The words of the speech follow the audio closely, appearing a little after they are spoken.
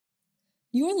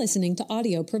You're listening to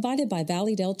audio provided by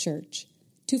Valleydale Church.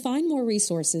 To find more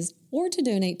resources or to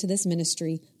donate to this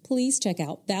ministry, please check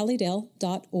out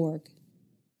valleydale.org.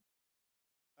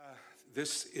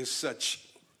 This is such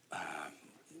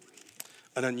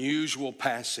an unusual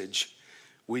passage.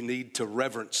 We need to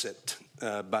reverence it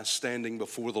by standing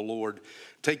before the Lord.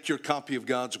 Take your copy of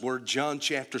God's Word, John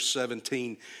chapter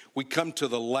 17. We come to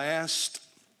the last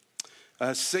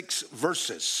 6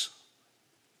 verses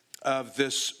of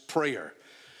this prayer,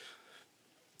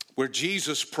 where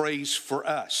Jesus prays for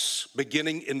us,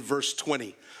 beginning in verse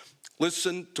 20.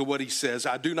 Listen to what he says.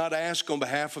 I do not ask on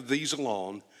behalf of these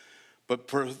alone, but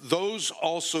for those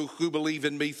also who believe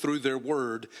in me through their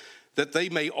word, that they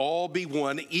may all be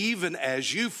one, even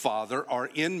as you, Father, are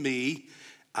in me,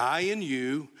 I in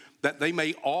you, that they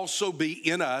may also be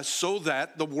in us, so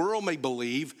that the world may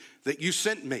believe that you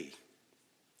sent me.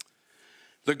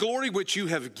 The glory which you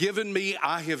have given me,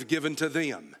 I have given to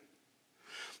them,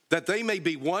 that they may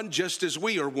be one just as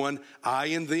we are one, I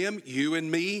in them, you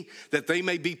in me, that they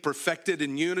may be perfected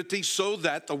in unity, so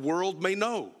that the world may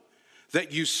know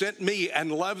that you sent me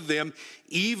and loved them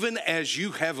even as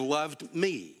you have loved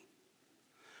me.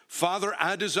 Father,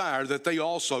 I desire that they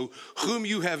also, whom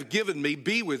you have given me,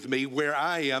 be with me where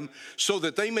I am, so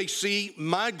that they may see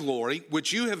my glory,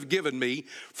 which you have given me,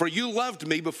 for you loved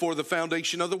me before the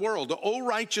foundation of the world. O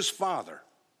righteous Father,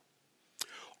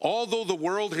 although the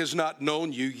world has not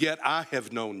known you, yet I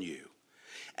have known you.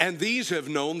 And these have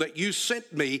known that you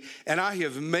sent me, and I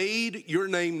have made your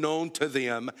name known to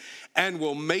them, and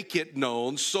will make it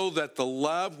known, so that the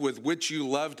love with which you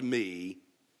loved me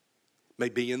may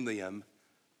be in them,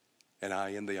 and I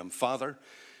in them. Father,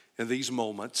 in these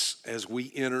moments, as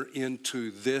we enter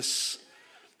into this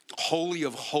holy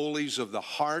of holies of the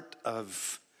heart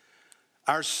of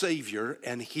our Savior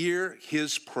and hear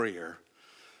his prayer,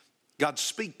 God,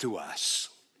 speak to us,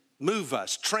 move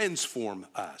us, transform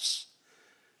us.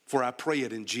 For I pray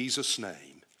it in Jesus'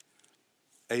 name.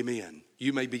 Amen.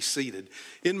 You may be seated.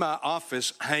 In my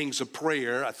office hangs a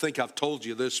prayer. I think I've told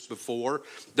you this before.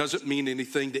 Doesn't mean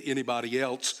anything to anybody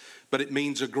else, but it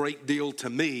means a great deal to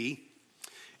me.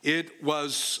 It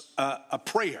was a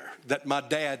prayer that my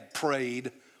dad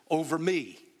prayed over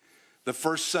me the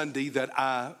first Sunday that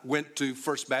I went to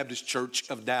First Baptist Church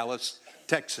of Dallas,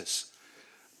 Texas.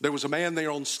 There was a man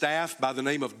there on staff by the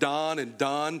name of Don, and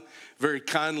Don very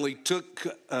kindly took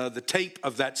the tape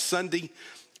of that Sunday,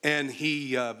 and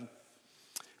he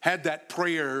had that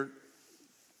prayer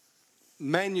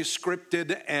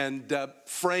manuscripted and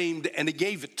framed, and he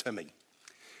gave it to me.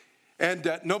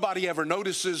 And nobody ever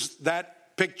notices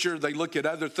that picture. They look at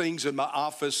other things in my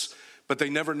office, but they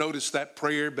never notice that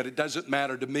prayer. But it doesn't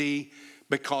matter to me,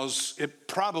 because it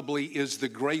probably is the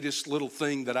greatest little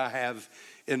thing that I have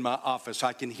in my office.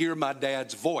 I can hear my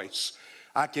dad's voice.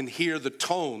 I can hear the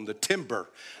tone, the timbre.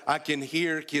 I can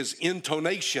hear his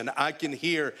intonation. I can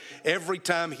hear every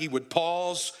time he would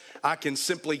pause. I can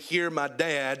simply hear my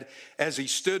dad as he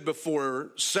stood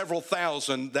before several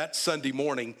thousand that Sunday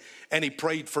morning, and he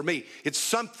prayed for me. It's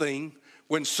something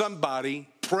when somebody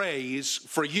prays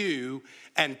for you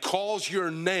and calls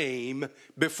your name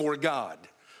before God.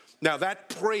 Now, that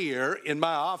prayer in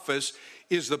my office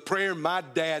is the prayer my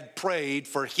dad prayed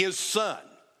for his son,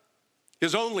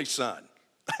 his only son,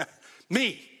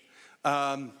 me.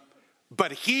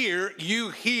 But here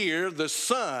you hear the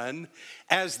Son,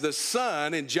 as the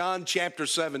Son in John chapter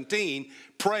 17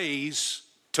 prays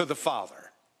to the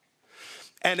Father.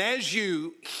 And as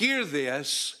you hear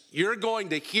this, you're going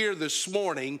to hear this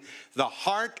morning the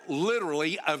heart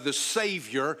literally of the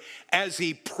Savior as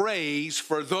he prays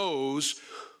for those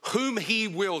whom he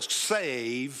will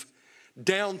save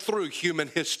down through human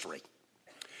history.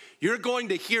 You're going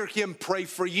to hear him pray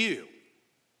for you.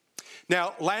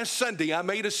 Now, last Sunday, I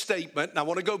made a statement, and I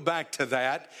want to go back to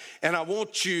that, and I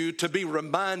want you to be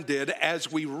reminded as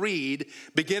we read,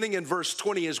 beginning in verse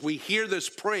 20, as we hear this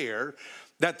prayer,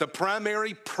 that the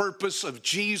primary purpose of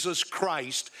Jesus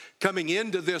Christ coming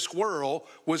into this world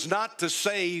was not to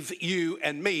save you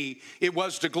and me. It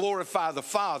was to glorify the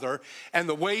Father, and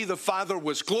the way the Father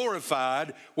was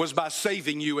glorified was by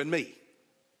saving you and me.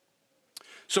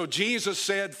 So Jesus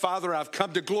said, Father, I've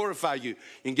come to glorify you.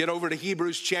 And get over to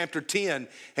Hebrews chapter 10.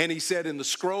 And he said, in the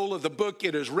scroll of the book,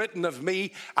 it is written of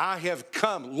me, I have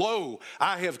come, lo,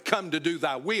 I have come to do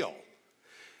thy will.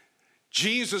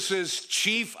 Jesus'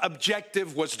 chief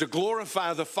objective was to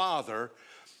glorify the Father,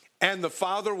 and the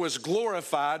Father was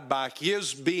glorified by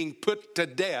his being put to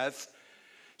death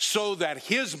so that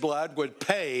his blood would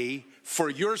pay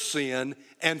for your sin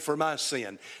and for my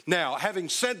sin. Now, having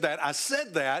said that, I say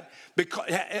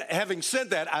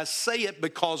it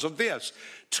because of this.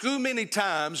 Too many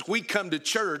times we come to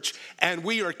church and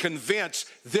we are convinced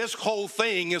this whole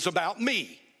thing is about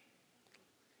me.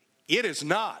 It is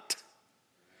not.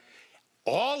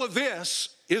 All of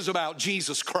this is about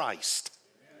Jesus Christ.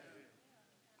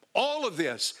 All of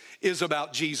this is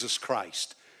about Jesus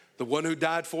Christ. The one who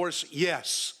died for us,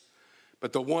 yes,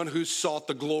 but the one who sought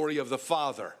the glory of the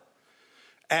Father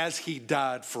as he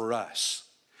died for us.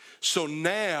 So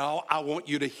now I want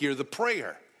you to hear the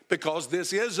prayer, because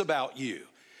this is about you.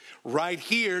 Right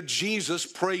here, Jesus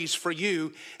prays for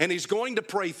you, and he's going to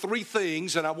pray three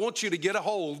things, and I want you to get a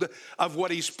hold of what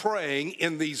he's praying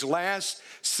in these last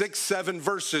 6-7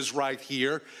 verses right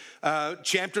here.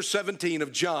 Chapter 17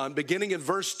 of John, beginning in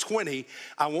verse 20,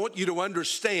 I want you to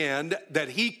understand that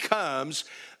he comes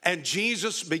and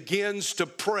Jesus begins to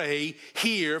pray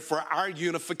here for our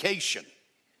unification.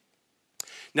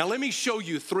 Now, let me show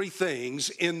you three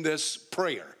things in this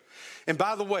prayer. And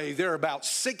by the way, there are about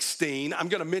 16, I'm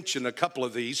going to mention a couple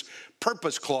of these,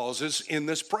 purpose clauses in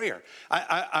this prayer.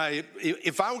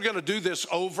 If I were going to do this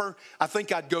over, I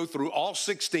think I'd go through all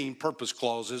 16 purpose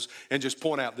clauses and just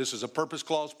point out this is a purpose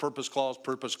clause, purpose clause,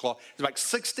 purpose clause. There's like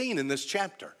 16 in this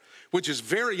chapter, which is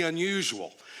very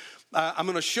unusual. I'm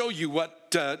going to show you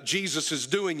what Jesus is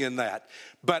doing in that.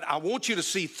 But I want you to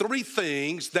see three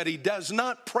things that he does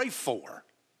not pray for.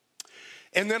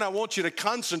 And then I want you to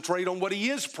concentrate on what he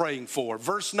is praying for.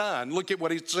 Verse 9, look at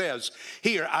what he says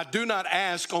here. I do not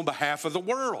ask on behalf of the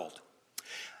world.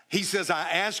 He says, I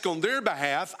ask on their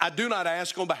behalf. I do not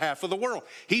ask on behalf of the world.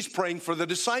 He's praying for the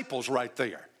disciples right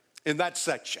there in that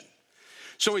section.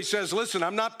 So he says, listen,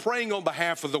 I'm not praying on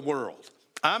behalf of the world.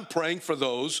 I'm praying for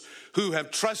those who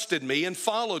have trusted me and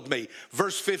followed me.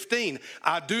 Verse 15,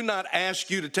 I do not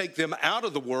ask you to take them out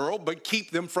of the world, but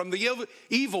keep them from the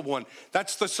evil one.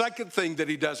 That's the second thing that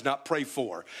he does not pray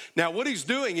for. Now, what he's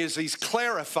doing is he's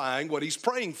clarifying what he's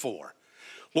praying for.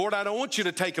 Lord, I don't want you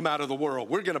to take them out of the world.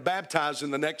 We're going to baptize in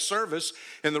the next service,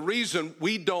 and the reason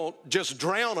we don't just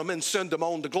drown them and send them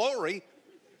on to glory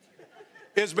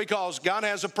is because God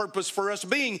has a purpose for us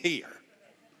being here.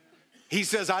 He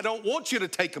says, I don't want you to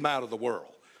take them out of the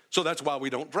world. So that's why we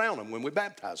don't drown them when we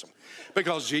baptize them.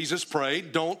 Because Jesus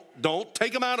prayed, don't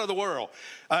take them out of the world.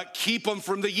 Keep them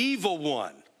from the evil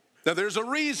one. Now there's a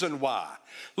reason why.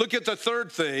 Look at the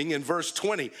third thing in verse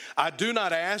 20. I do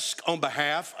not ask on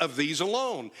behalf of these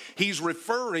alone. He's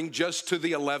referring just to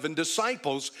the 11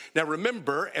 disciples. Now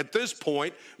remember, at this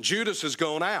point, Judas has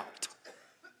gone out.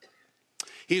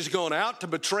 He's gone out to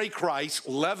betray Christ.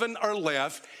 11 are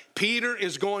left. Peter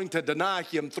is going to deny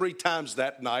him 3 times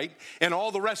that night, and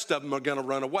all the rest of them are going to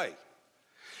run away.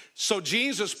 So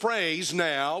Jesus prays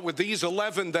now with these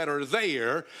 11 that are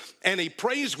there, and he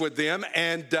prays with them,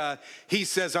 and he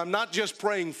says, I'm not just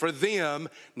praying for them.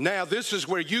 Now this is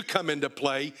where you come into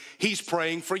play. He's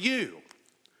praying for you.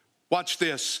 Watch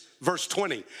this, verse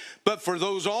 20. But for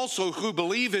those also who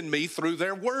believe in me through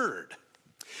their word.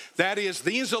 That is,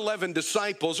 these 11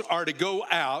 disciples are to go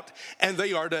out and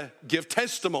they are to give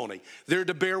testimony. They're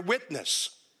to bear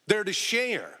witness. They're to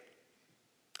share.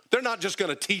 They're not just going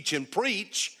to teach and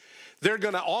preach. They're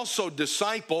going to also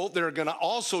disciple. They're going to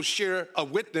also share a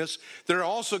witness. They're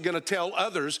also going to tell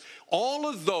others. All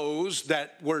of those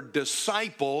that were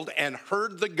discipled and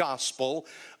heard the gospel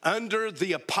under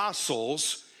the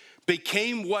apostles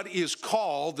became what is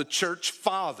called the church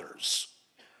fathers.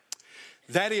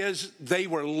 That is, they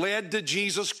were led to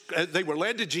Jesus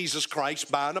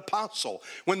Christ by an apostle.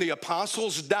 When the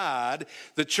apostles died,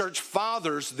 the church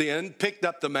fathers then picked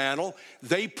up the mantle.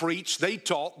 They preached, they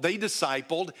taught, they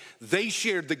discipled, they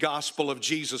shared the gospel of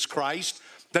Jesus Christ.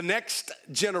 The next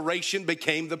generation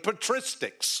became the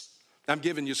patristics. I'm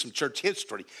giving you some church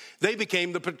history. They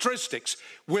became the patristics.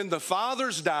 When the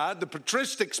fathers died, the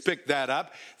patristics picked that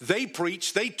up. They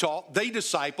preached, they taught, they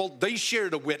discipled, they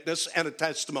shared a witness and a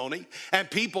testimony, and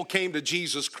people came to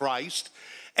Jesus Christ.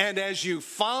 And as you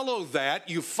follow that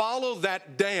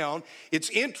down, it's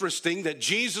interesting that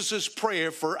Jesus'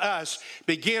 prayer for us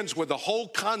begins with the whole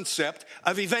concept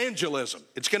of evangelism.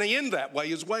 It's going to end that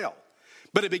way as well.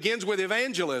 But it begins with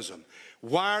evangelism.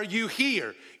 Why are you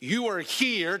here? You are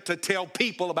here to tell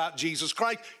people about Jesus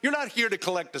Christ. You're not here to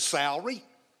collect a salary.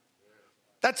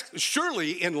 That's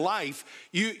surely in life,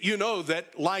 you know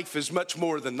that life is much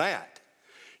more than that.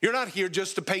 You're not here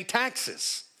just to pay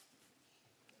taxes.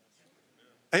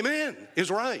 Amen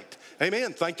is right.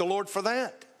 Amen. Thank the Lord for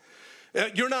that.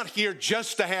 You're not here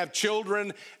just to have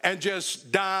children and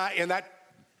just die, and that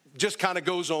just kind of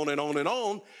goes on and on and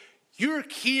on. You're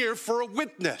here for a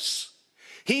witness.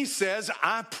 He says,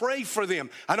 I pray for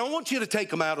them. I don't want you to take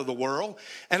them out of the world.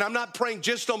 And I'm not praying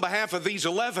just on behalf of these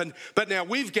 11, but now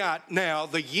we've got now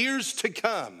the years to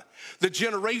come, the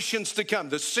generations to come,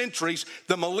 the centuries,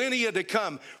 the millennia to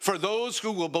come for those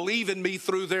who will believe in me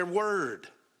through their word.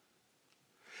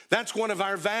 That's one of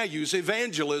our values,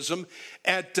 evangelism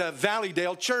at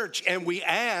Valleydale Church. And we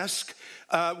ask,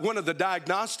 one of the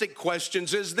diagnostic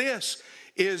questions is this,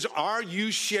 are you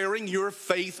sharing your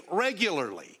faith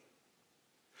regularly?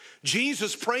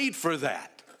 Jesus prayed for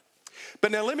that.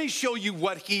 But now let me show you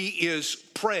what he is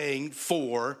praying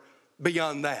for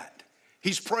beyond that.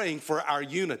 He's praying for our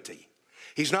unity.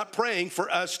 He's not praying for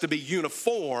us to be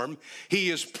uniform. He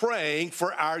is praying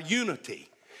for our unity.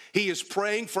 He is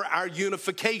praying for our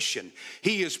unification.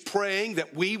 He is praying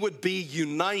that we would be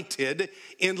united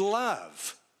in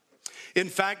love. In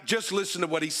fact, just listen to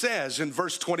what he says in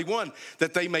verse 21,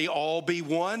 that they may all be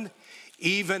one,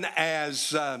 even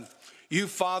as you,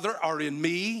 Father, are in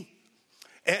me,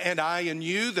 and I in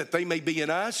you, that they may be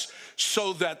in us,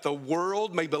 so that the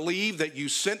world may believe that you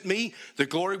sent me. The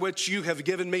glory which you have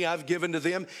given me, I've given to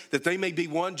them, that they may be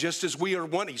one just as we are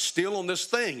one. He's still on this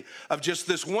thing of just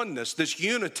this oneness, this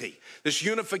unity, this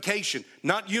unification,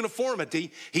 not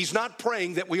uniformity. He's not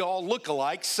praying that we all look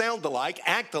alike, sound alike,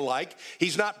 act alike.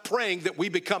 He's not praying that we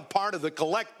become part of the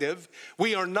collective.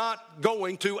 We are not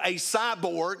going to a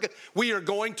cyborg. We are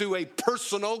going to a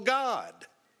personal God.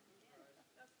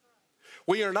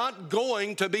 We are not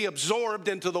going to be absorbed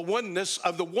into the oneness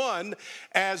of the one.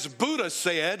 As Buddha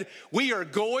said, we are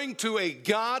going to a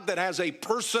God that has a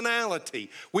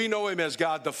personality. We know him as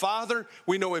God the Father.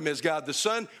 We know him as God the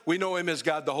Son. We know him as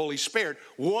God the Holy Spirit.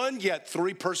 One, yet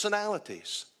three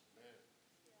personalities.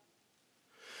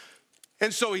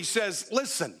 And so he says,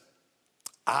 listen,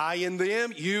 I in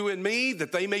them, you in me,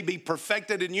 that they may be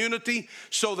perfected in unity,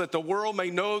 so that the world may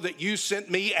know that you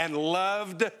sent me and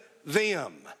loved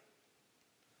them.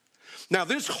 Now,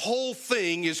 this whole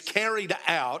thing is carried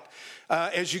out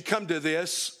as you come to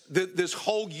this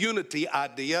whole unity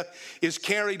idea is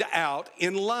carried out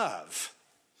in love.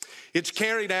 It's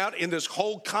carried out in this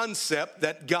whole concept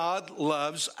that God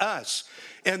loves us.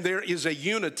 And there is a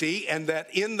unity, and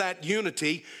that in that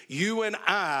unity, you and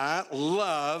I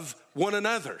love one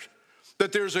another.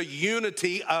 That there's a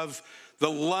unity of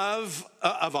the love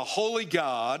of a holy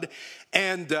God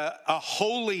and a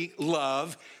holy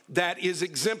love that is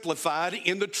exemplified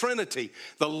in the Trinity.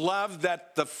 The love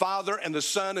that the Father and the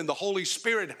Son and the Holy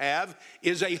Spirit have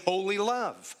is a holy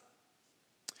love.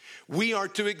 We are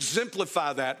to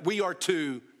exemplify that. We are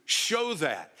to show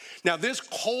that. Now, this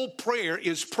whole prayer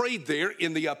is prayed there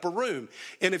in the upper room.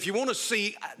 And if you want to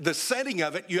see the setting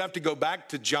of it, you have to go back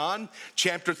to John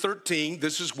chapter 13.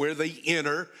 This is where they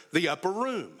enter the upper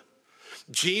room.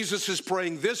 Jesus is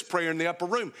praying this prayer in the upper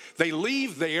room. They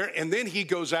leave there, and then he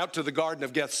goes out to the Garden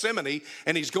of Gethsemane,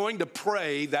 and he's going to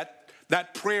pray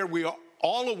that prayer we are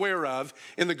all aware of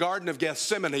in the Garden of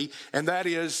Gethsemane, and that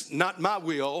is, not my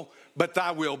will, but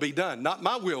thy will be done. Not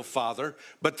my will, Father,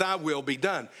 but thy will be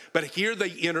done. But here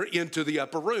they enter into the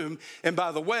upper room. And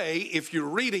by the way, if you're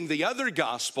reading the other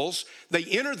Gospels, they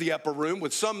enter the upper room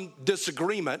with some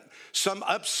disagreement, some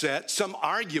upset, some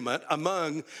argument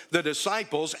among the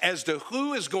disciples as to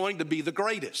who is going to be the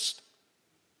greatest.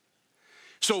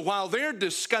 So while they're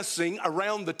discussing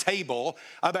around the table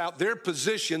about their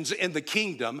positions in the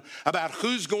kingdom, about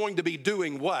who's going to be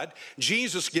doing what,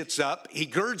 Jesus gets up, he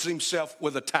girds himself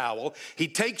with a towel, he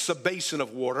takes a basin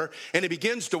of water, and he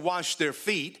begins to wash their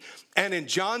feet. And in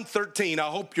John 13, I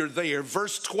hope you're there,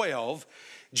 verse 12,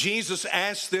 Jesus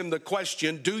asks them the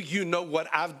question, do you know what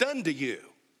I've done to you?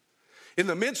 In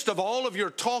the midst of all of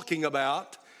your talking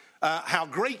about how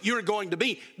great you're going to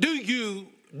be, do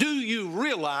you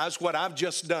realize what I've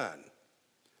just done?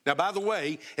 Now, by the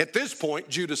way, at this point,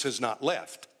 Judas has not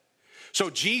left. So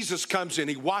Jesus comes in,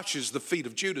 he washes the feet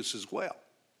of Judas as well.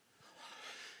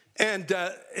 And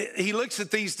he looks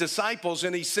at these disciples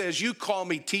and he says, you call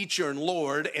me teacher and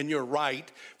Lord, and you're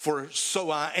right, for so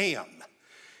I am.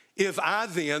 If I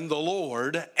then, the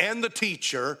Lord and the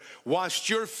teacher, washed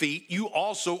your feet, you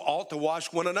also ought to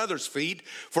wash one another's feet,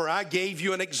 for I gave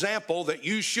you an example that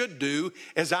you should do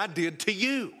as I did to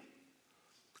you.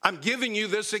 I'm giving you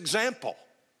this example,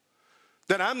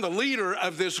 that I'm the leader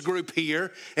of this group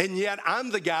here, and yet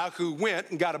I'm the guy who went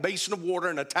and got a basin of water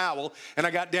and a towel, and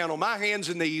I got down on my hands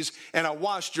and knees, and I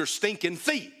washed your stinking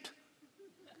feet.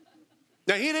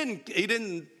 Now, he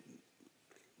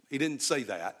didn't say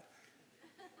that.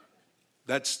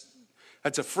 That's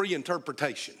a free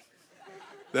interpretation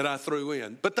that I threw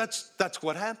in. But that's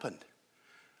what happened.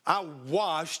 I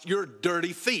washed your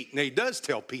dirty feet. Now, he does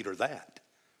tell Peter that.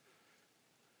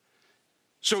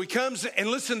 So he comes and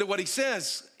listen to what he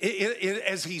says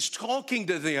as he's talking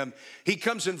to them. He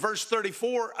comes in verse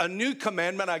 34, a new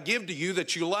commandment I give to you,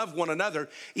 that you love one another,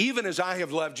 even as I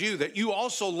have loved you, that you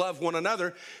also love one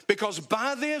another, because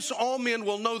by this all men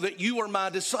will know that you are my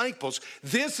disciples.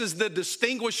 This is the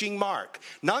distinguishing mark.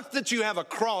 Not that you have a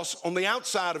cross on the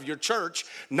outside of your church,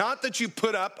 not that you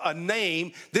put up a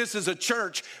name, this is a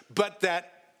church, but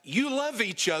that you love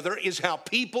each other is how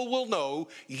people will know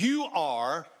you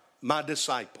are my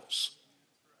disciples.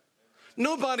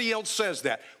 Nobody else says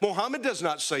that. Muhammad does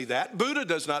not say that. Buddha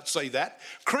does not say that.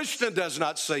 Krishna does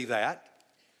not say that.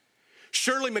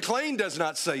 Shirley MacLaine does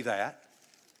not say that.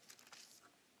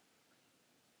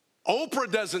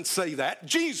 Oprah doesn't say that.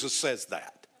 Jesus says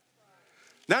that.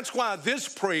 That's why this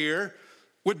prayer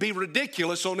would be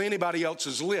ridiculous on anybody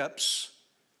else's lips.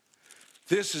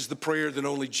 This is the prayer that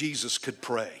only Jesus could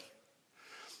pray.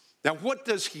 Now, what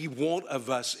does he want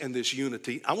of us in this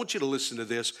unity? I want you to listen to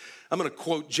this. I'm going to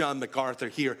quote John MacArthur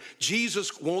here.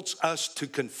 Jesus wants us to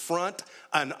confront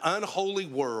an unholy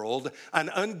world, an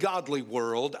ungodly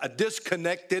world, a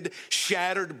disconnected,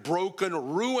 shattered, broken,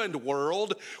 ruined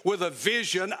world with a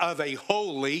vision of a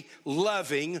holy,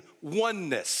 loving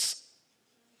oneness.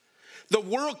 The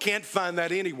world can't find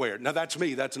that anywhere. Now, that's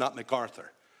me. That's not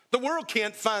MacArthur. The world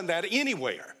can't find that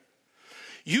anywhere.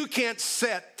 You can't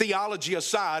set theology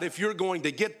aside if you're going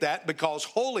to get that, because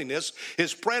holiness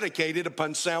is predicated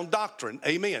upon sound doctrine.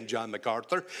 Amen, John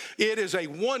MacArthur. It is a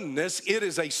oneness. It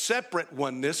is a separate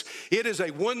oneness. It is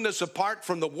a oneness apart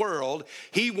from the world.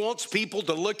 He wants people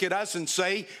to look at us and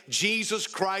say, Jesus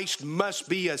Christ must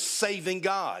be a saving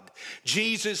God.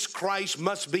 Jesus Christ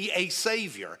must be a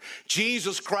Savior.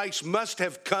 Jesus Christ must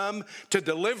have come to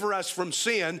deliver us from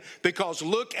sin, because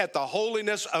look at the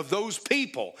holiness of those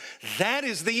people. That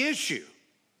is the issue.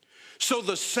 So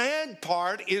the sad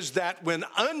part is that when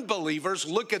unbelievers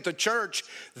look at the church,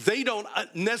 they don't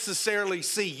necessarily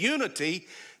see unity.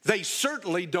 They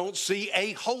certainly don't see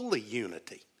a holy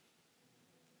unity.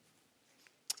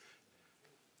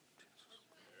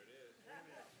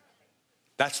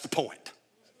 That's the point.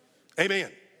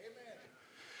 Amen.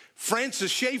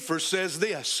 Francis Schaeffer says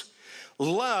this: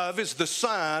 love is the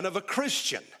sign of a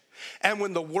Christian. And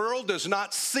when the world does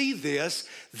not see this,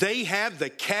 they have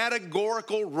the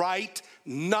categorical right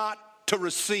not to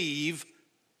receive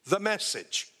the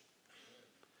message.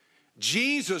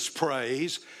 Jesus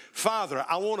prays, Father,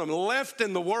 I want them left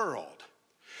in the world,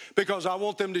 because I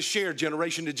want them to share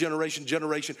generation to generation.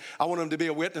 I want them to be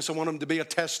a witness. I want them to be a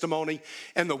testimony.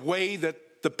 And the way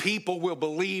that the people will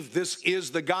believe this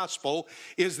is the gospel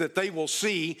is that they will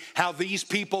see how these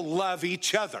people love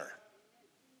each other.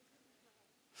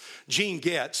 Gene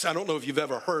Getz, I don't know if you've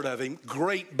ever heard of him,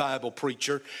 great Bible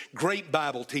preacher, great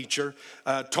Bible teacher,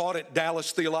 taught at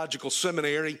Dallas Theological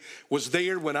Seminary, was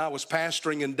there when I was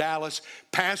pastoring in Dallas,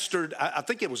 pastored, I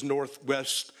think it was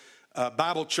Northwest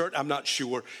Bible Church, I'm not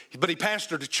sure, but he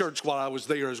pastored a church while I was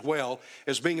there as well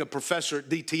as being a professor at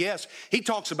DTS. He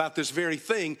talks about this very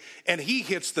thing, and he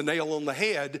hits the nail on the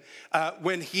head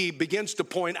when he begins to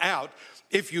point out,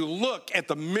 if you look at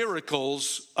the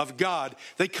miracles of God,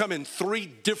 they come in three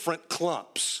different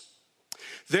clumps.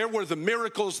 There were the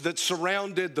miracles that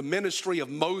surrounded the ministry of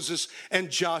Moses and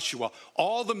Joshua.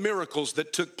 All the miracles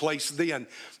that took place then.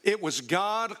 It was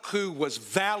God who was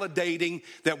validating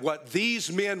that what these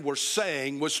men were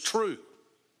saying was true.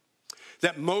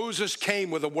 That Moses came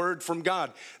with a word from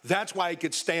God. That's why he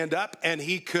could stand up and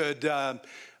he could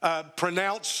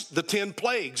pronounce the 10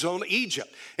 plagues on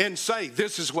Egypt and say,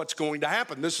 this is what's going to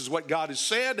happen. This is what God has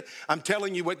said. I'm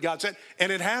telling you what God said.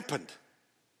 And it happened.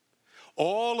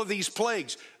 All of these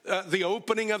plagues, the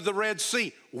opening of the Red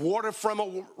Sea, water from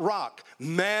a rock,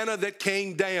 manna that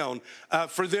came down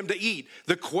for them to eat,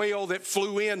 the quail that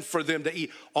flew in for them to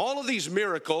eat. All of these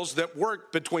miracles that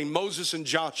worked between Moses and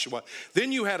Joshua.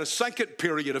 Then you had a second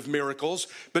period of miracles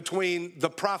between the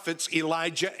prophets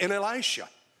Elijah and Elisha.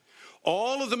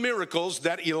 All of the miracles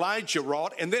that Elijah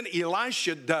wrought, and then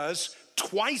Elisha does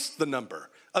twice the number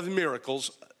of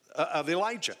miracles of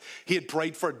Elijah. He had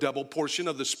prayed for a double portion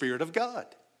of the Spirit of God.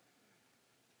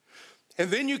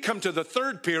 And then you come to the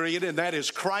third period, and that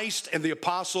is Christ and the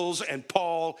apostles and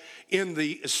Paul in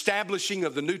the establishing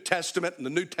of the New Testament and the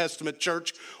New Testament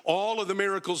church. All of the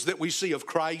miracles that we see of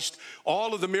Christ,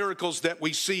 all of the miracles that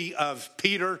we see of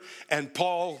Peter and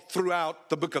Paul throughout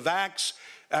the book of Acts,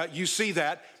 you see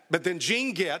that. But then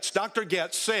Dr.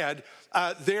 Getz said,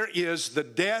 there is the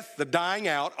death, the dying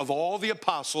out of all the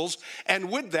apostles, and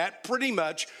with that, pretty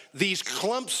much these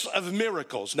clumps of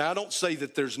miracles. Now, I don't say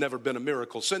that there's never been a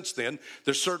miracle since then.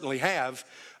 There certainly have.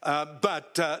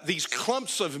 But these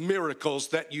clumps of miracles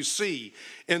that you see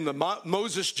in the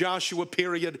Moses, Joshua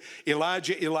period,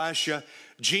 Elijah, Elisha,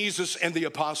 Jesus, and the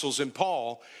apostles and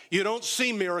Paul, you don't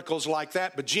see miracles like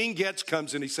that. But Gene Getz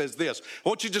comes and he says this. I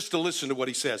want you just to listen to what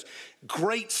he says.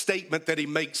 Great statement that he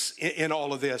makes in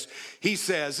all of this. He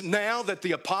says, now that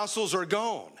the apostles are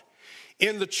gone,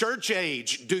 in the church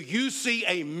age, do you see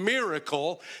a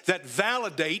miracle that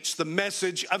validates the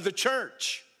message of the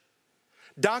church?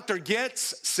 Dr.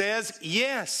 Getz says,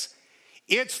 yes,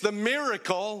 it's the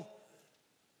miracle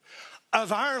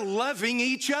of our loving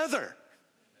each other.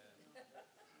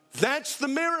 That's the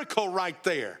miracle right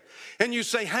there. And you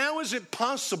say, how is it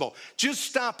possible? Just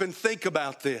stop and think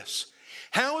about this.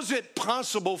 How is it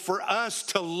possible for us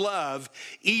to love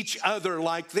each other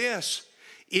like this?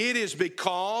 It is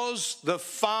because the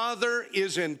Father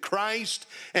is in Christ,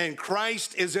 and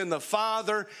Christ is in the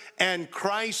Father, and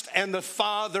Christ and the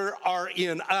Father are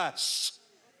in us.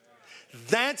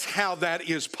 That's how that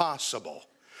is possible.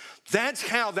 That's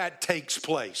how that takes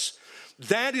place.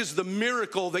 That is the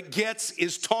miracle that Getz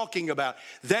is talking about.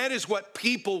 That is what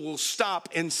people will stop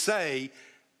and say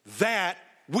that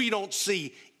we don't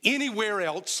see anywhere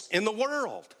else in the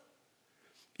world.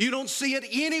 You don't see it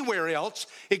anywhere else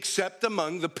except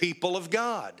among the people of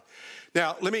God.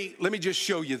 Now, let me just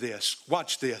show you this.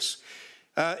 Watch this.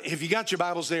 If you got your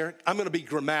Bibles there, I'm going to be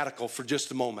grammatical for just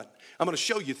a moment. I'm going to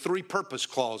show you 3 purpose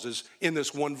clauses in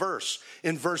this one verse.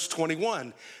 In verse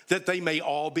 21, that they may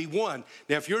all be one.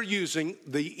 Now, if you're using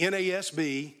the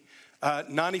NASB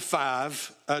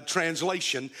 95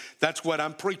 translation, that's what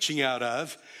I'm preaching out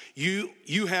of.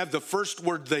 You have the first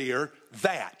word there,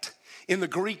 that. In the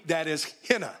Greek, that is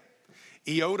hina.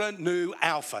 Iota, nu,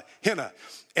 alpha, hina.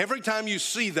 Every time you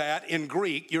see that in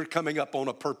Greek, you're coming up on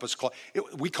a purpose clause.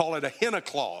 We call it a hina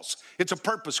clause. It's a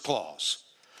purpose clause.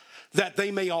 That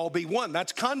they may all be one.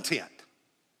 That's content.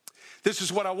 This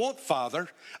is what I want, Father.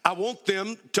 I want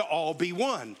them to all be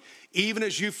one. Even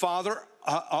as you, Father,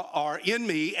 are in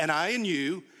me and I in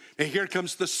you. And here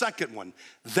comes the second one.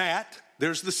 That,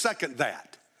 there's the second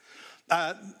that.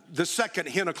 The second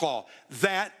hina clause.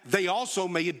 That they also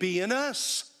may be in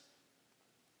us.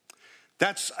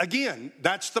 That's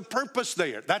the purpose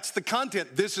there. That's the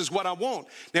content. This is what I want.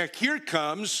 Now, here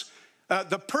comes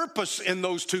the purpose in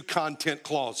those 2 content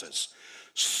clauses.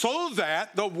 So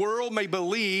that the world may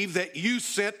believe that you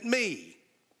sent me.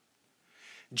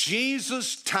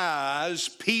 Jesus ties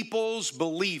people's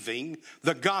believing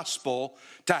the gospel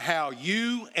to how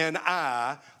you and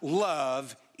I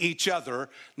love each other,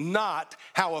 not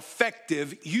how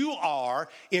effective you are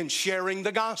in sharing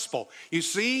the gospel. You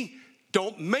see,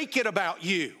 don't make it about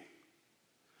you.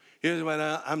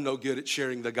 I'm no good at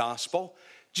sharing the gospel.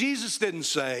 Jesus didn't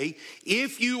say,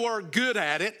 if you are good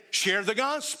at it, share the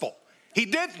gospel. He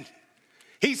didn't.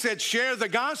 He said, share the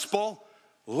gospel,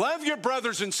 love your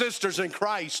brothers and sisters in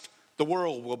Christ, the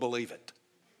world will believe it.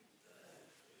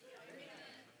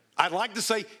 I'd like to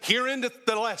say, hear into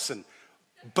the lesson,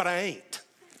 but I ain't.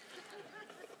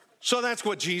 So that's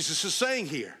what Jesus is saying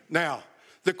here. Now,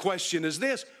 the question is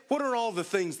this, what are all the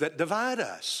things that divide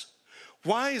us?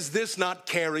 Why is this not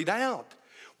carried out?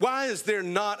 Why is there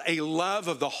not a love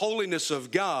of the holiness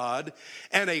of God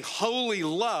and a holy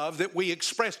love that we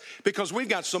express? Because we've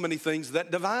got so many things that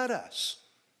divide us.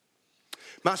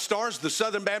 My stars, the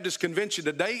Southern Baptist Convention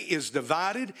today is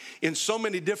divided in so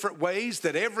many different ways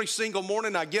that every single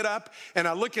morning I get up and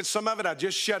I look at some of it, I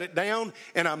just shut it down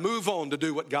and I move on to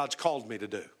do what God's called me to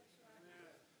do.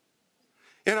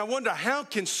 And I wonder, how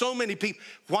can so many people,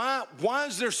 why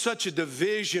is there such a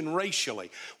division racially?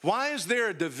 Why is there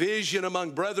a division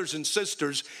among brothers and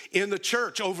sisters in the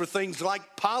church over things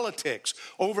like politics,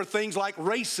 over things like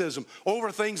racism,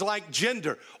 over things like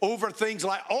gender, over things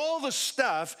like all the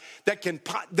stuff that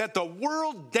the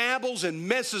world dabbles and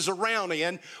messes around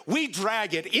in? We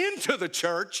drag it into the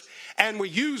church and we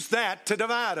use that to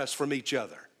divide us from each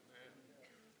other.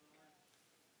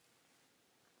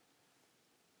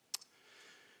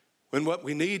 When what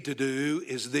we need to do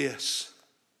is this.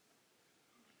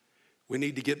 We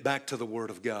need to get back to the Word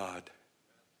of God.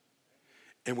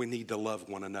 And we need to love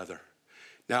one another.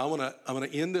 Now, I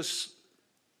want to end this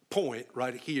point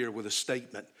right here with a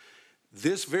statement.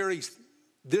 This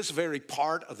very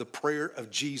part of the prayer of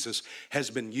Jesus has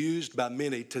been used by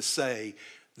many to say,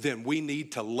 then we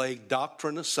need to lay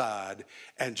doctrine aside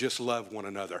and just love one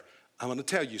another. I'm going to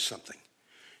tell you something.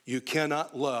 You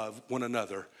cannot love one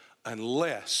another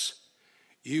unless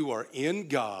you are in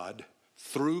God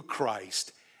through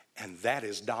Christ, and that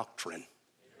is doctrine.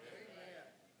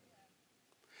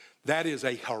 That is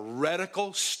a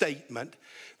heretical statement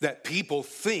that people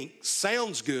think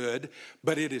sounds good,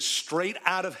 but it is straight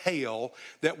out of hell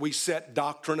that we set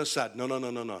doctrine aside.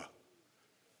 No.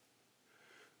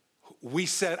 We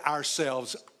set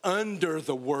ourselves under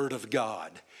the Word of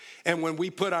God. And when we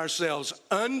put ourselves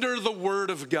under the Word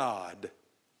of God,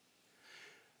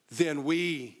 then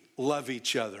we love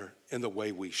each other in the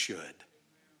way we should.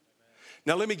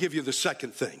 Now let me give you the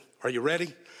second thing. Are you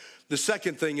ready? The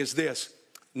second thing is this.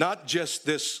 Not just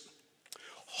this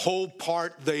whole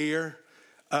part there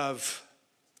of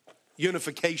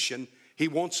unification. He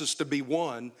wants us to be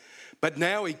one. But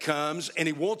now he comes and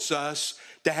he wants us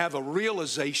to have a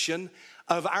realization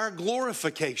of our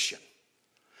glorification.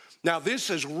 Now this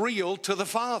is real to the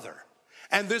Father.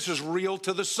 And this is real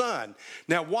to the Son.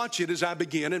 Now watch it as I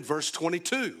begin in verse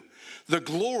 22. The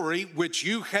glory which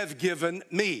you have given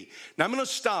me. Now I'm going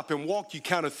to stop and walk you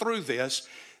kind of through this.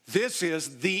 This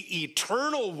is the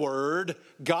eternal Word,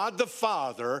 God the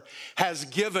Father, has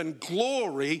given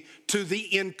glory to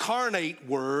the incarnate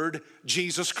Word,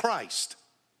 Jesus Christ.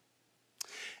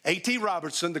 A.T.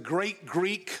 Robertson, the great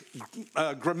Greek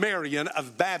grammarian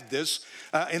of Baptists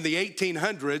in the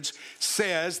 1800s,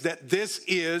 says that this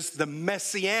is the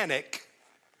messianic,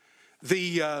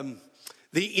 the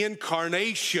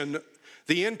incarnational,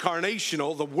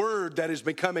 the Word that has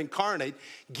become incarnate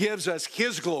gives us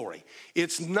His glory.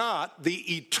 It's not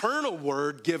the eternal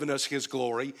Word giving us His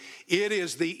glory. It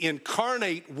is the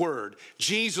incarnate Word,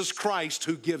 Jesus Christ,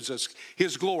 who gives us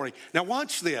His glory. Now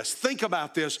watch this. Think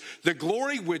about this. The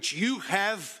glory which you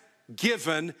have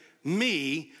given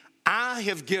me, I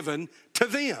have given to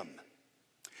them.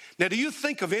 Now, do you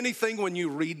think of anything when you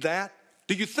read that?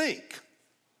 Do you think?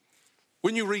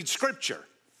 When you read Scripture?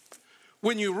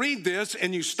 When you read this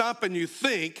and you stop and you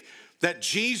think that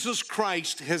Jesus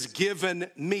Christ has given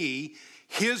me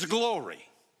His glory.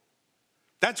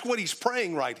 That's what he's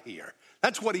praying right here.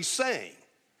 That's what he's saying.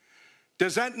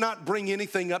 Does that not bring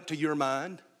anything up to your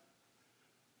mind?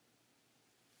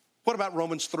 What about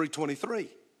Romans 3:23?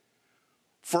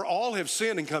 For all have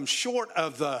sinned and come short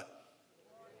of the...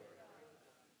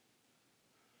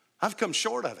 I've come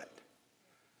short of it.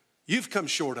 You've come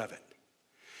short of it.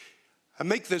 I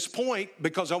make this point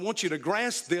because I want you to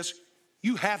grasp this.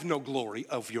 You have no glory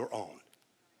of your own.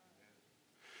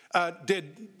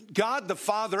 Did God the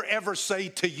Father ever say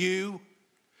to you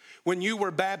when you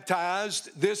were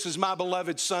baptized, this is my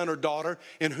beloved son or daughter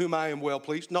in whom I am well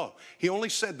pleased? No, he only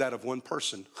said that of one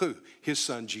person. Who? His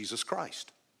son, Jesus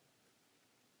Christ.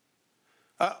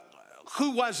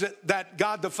 Who was it that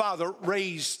God the Father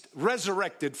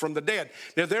resurrected from the dead?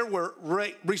 Now, there were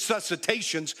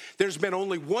resuscitations. There's been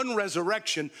only one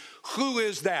resurrection. Who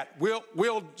is that?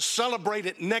 We'll celebrate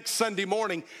it next Sunday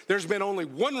morning. There's been only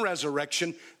one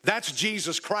resurrection. That's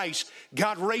Jesus Christ.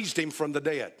 God raised him from the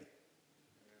dead.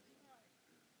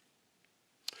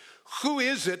 Who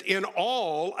is it in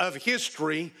all of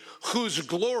history whose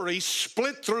glory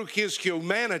split through his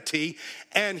humanity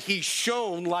and he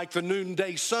shone like the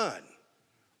noonday sun?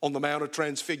 On the Mount of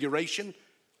Transfiguration,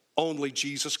 only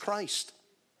Jesus Christ.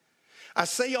 I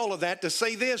say all of that to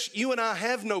say this, you and I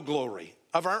have no glory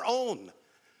of our own.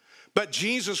 But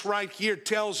Jesus right here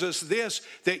tells us this,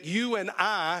 that you and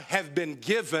I have been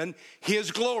given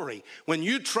his glory. When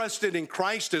you trusted in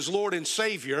Christ as Lord and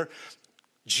Savior,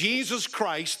 Jesus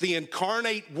Christ, the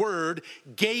incarnate Word,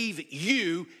 gave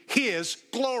you his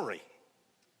glory.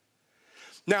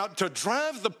 Now, to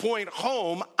drive the point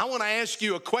home, I want to ask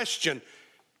you a question.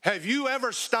 Have you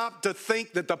ever stopped to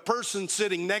think that the person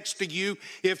sitting next to you,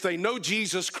 if they know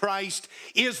Jesus Christ,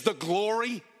 is the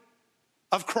glory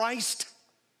of Christ?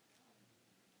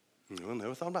 No, I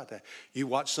never thought about that. You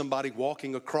watch somebody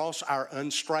walking across our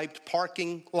unstriped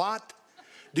parking lot.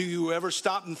 Do you ever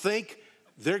stop and think,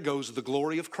 there goes the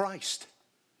glory of Christ?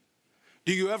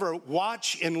 Do you ever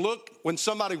watch and look when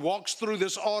somebody walks through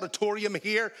this auditorium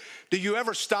here? Do you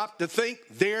ever stop to think,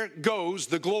 there goes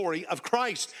the glory of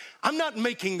Christ? I'm not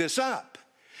making this up.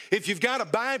 If you've got a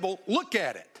Bible, look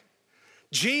at it.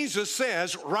 Jesus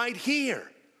says right here,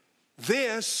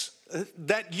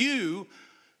 that you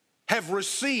have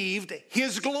received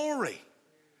his glory.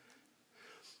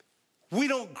 We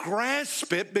don't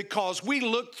grasp it because we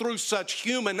look through such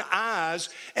human eyes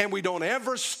and we don't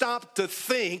ever stop to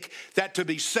think that to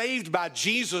be saved by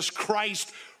Jesus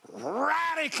Christ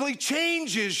radically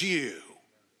changes you.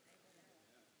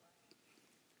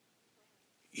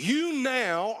 You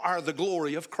now are the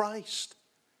glory of Christ.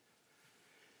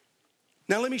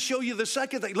 Now let me show you the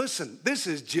second thing. Listen, this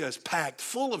is just packed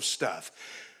full of stuff.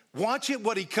 Watch it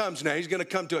what he comes now. He's going to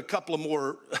come to a couple of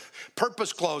more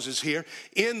purpose clauses here.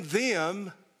 In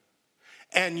them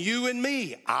and you and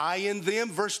me, I and them,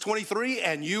 verse 23,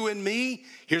 and you and me,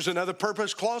 here's another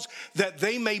purpose clause, that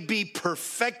they may be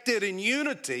perfected in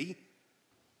unity,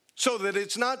 so that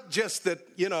it's not just that,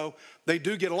 they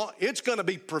do get along. It's going to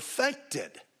be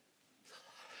perfected.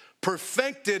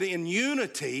 Perfected in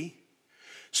unity,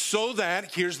 so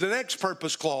that, here's the next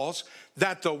purpose clause,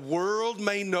 that the world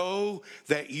may know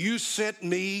that you sent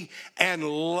me and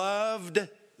loved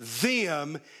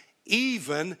them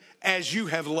even as you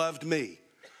have loved me.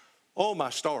 Oh, my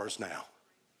stars now.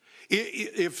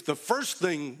 If the first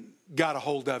thing got a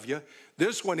hold of you,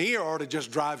 this one here ought to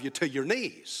just drive you to your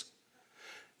knees.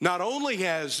 Not only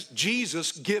has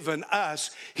Jesus given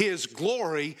us his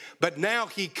glory, but now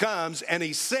he comes and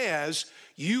he says,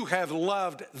 you have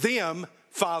loved them,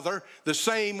 Father, the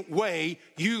same way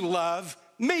you love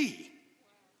me.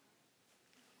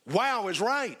 Wow is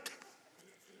right.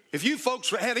 If you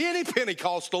folks had any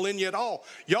Pentecostal in you at all,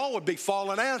 y'all would be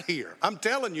falling out here. I'm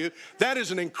telling you, that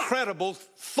is an incredible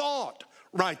thought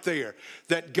right there.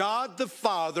 That God the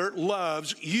Father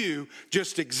loves you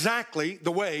just exactly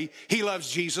the way he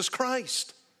loves Jesus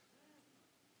Christ.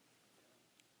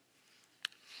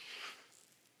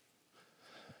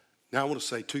 Now I want to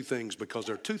say two things, because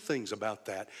there are two things about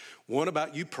that. One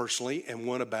about you personally and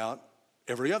one about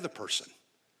every other person.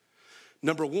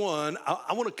 Number one,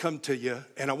 I want to come to you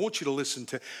and I want you to listen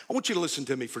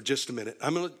to me for just a minute.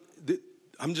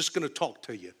 I'm just going to talk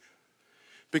to you,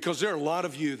 because there are a lot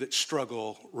of you that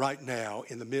struggle right now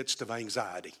in the midst of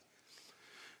anxiety.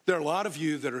 There are a lot of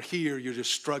you that are here, you're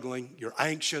just struggling, you're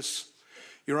anxious.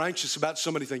 You're anxious about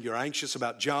so many things. You're anxious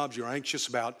about jobs. You're anxious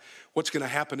about what's going to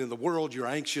happen in the world. You're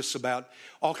anxious about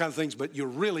all kinds of things, but you're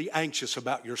really anxious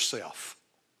about yourself.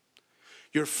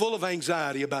 You're full of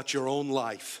anxiety about your own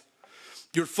life.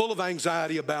 You're full of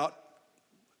anxiety about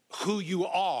who you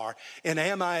are, and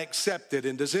am I accepted,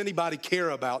 and does anybody care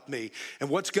about me, and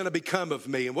what's going to become of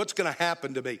me, and what's going to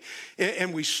happen to me.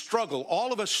 And we struggle,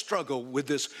 all of us struggle with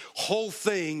this whole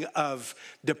thing of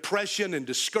depression and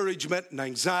discouragement and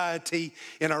anxiety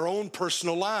in our own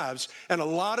personal lives, and a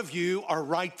lot of you are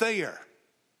right there.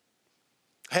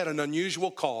 I had an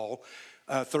unusual call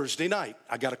Thursday night.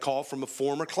 I got a call from a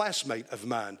former classmate of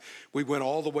mine. We went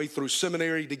all the way through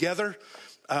seminary together.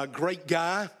 Great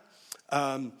guy.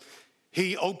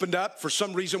 He opened up. For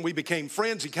some reason, we became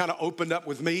friends. He kind of opened up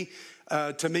with me,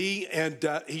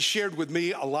 and he shared with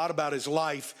me a lot about his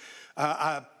life.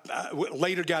 I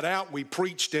later got out. We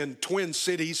preached in Twin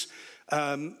Cities,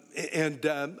 and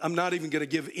I'm not even going to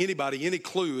give anybody any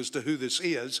clue as to who this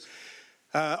is,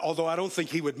 although I don't think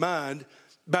he would mind.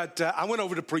 But I went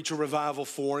over to preach a revival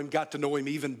for him, got to know him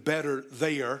even better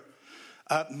there,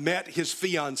 met his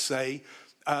fiancée.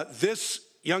 This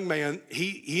young man,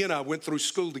 he and I went through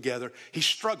school together. He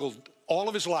struggled all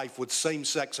of his life with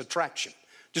same-sex attraction.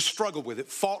 Just struggled with it,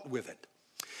 fought with it.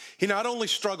 He not only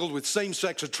struggled with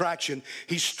same-sex attraction,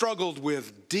 he struggled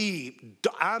with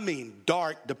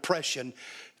dark depression,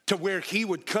 to where he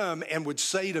would come and would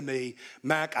say to me,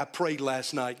 Mac, I prayed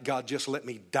last night, God, just let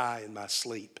me die in my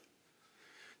sleep.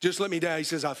 Just let me die. He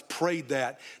says, I've prayed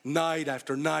that night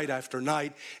after night after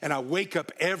night, and I wake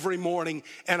up every morning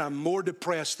and I'm more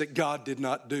depressed that God did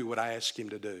not do what I asked him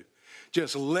to do.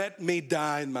 Just let me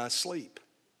die in my sleep.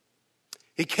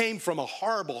 He came from a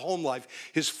horrible home life.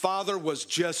 His father was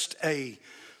just a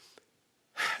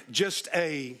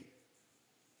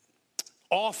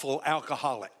awful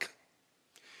alcoholic.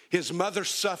 His mother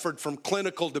suffered from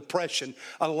clinical depression.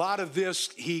 A lot of this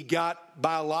he got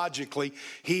biologically.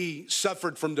 He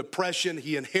suffered from depression.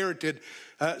 He inherited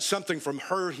something from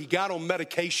her. He got on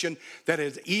medication that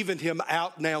has evened him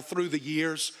out now through the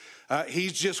years.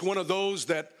 He's just one of those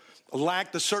that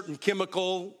lacked a certain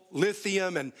chemical,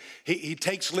 lithium, and he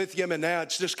takes lithium, and now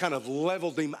it's just kind of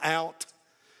leveled him out.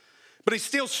 But he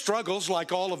still struggles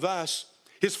like all of us.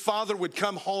 His father would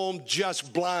come home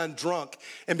just blind drunk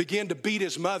and begin to beat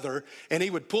his mother, and he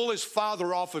would pull his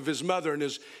father off of his mother, and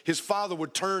his father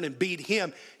would turn and beat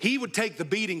him. He would take the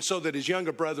beating so that his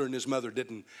younger brother and his mother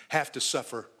didn't have to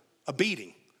suffer a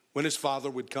beating when his father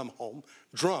would come home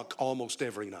drunk almost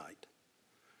every night.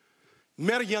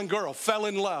 Met a young girl, fell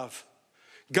in love.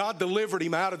 God delivered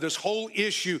him out of this whole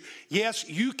issue. Yes,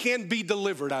 you can be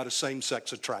delivered out of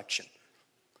same-sex attraction.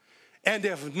 And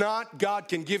if not, God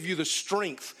can give you the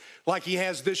strength, like he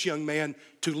has this young man,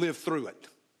 to live through it.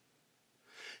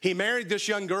 He married this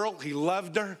young girl. He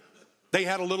loved her. They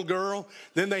had a little girl.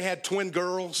 Then they had twin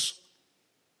girls.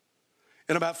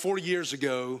 And about 4 years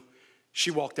ago, she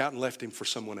walked out and left him for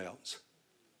someone else.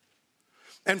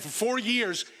 And for 4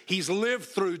 years, he's lived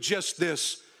through just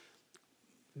this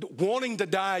wanting to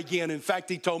die again. In fact,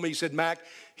 he told me, he said, Mac,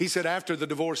 He said after the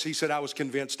divorce, he said, I was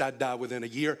convinced I'd die within a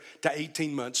year to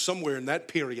 18 months. Somewhere in that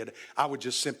period, I would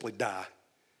just simply die.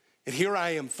 And here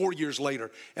I am 4 years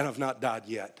later, and I've not died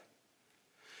yet.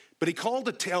 But he called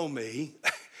to tell me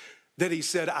that he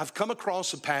said, I've come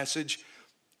across a passage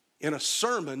in a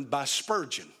sermon by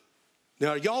Spurgeon. Now,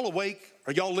 are y'all awake?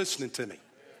 Are y'all listening to me?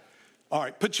 All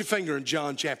right, put your finger in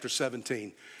John chapter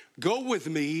 17. Go with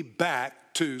me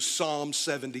back to Psalm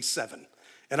 77.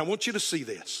 And I want you to see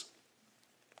this.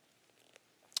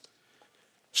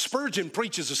 Spurgeon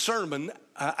preaches a sermon.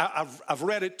 I've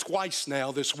read it twice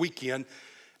now this weekend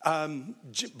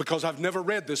because I've never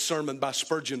read this sermon by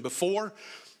Spurgeon before.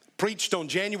 Preached on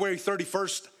January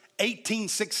 31st,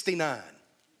 1869.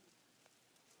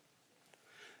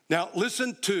 Now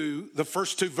listen to the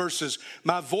first two verses.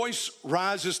 My voice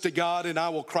rises to God and I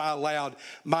will cry aloud.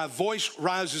 My voice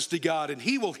rises to God and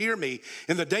he will hear me.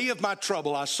 In the day of my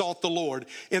trouble I sought the Lord.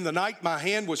 In the night my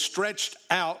hand was stretched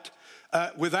out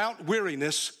without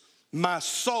weariness. My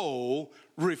soul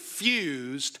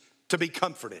refused to be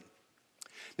comforted.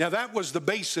 Now that was the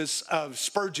basis of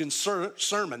Spurgeon's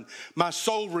sermon. My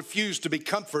soul refused to be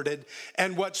comforted.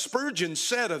 And what Spurgeon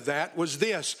said of that was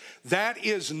this: that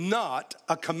is not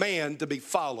a command to be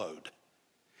followed.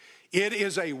 It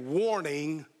is a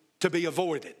warning to be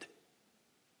avoided.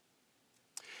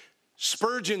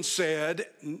 Spurgeon said,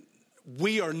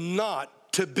 we are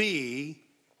not to be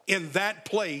in that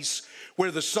place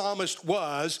where the psalmist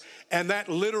was, and that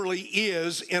literally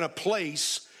is in a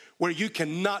place where you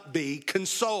cannot be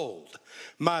consoled.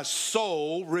 My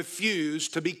soul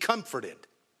refused to be comforted.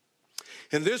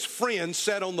 And this friend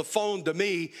said on the phone to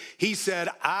me, he said,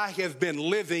 I have been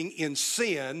living in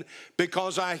sin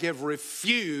because I have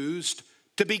refused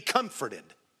to be comforted.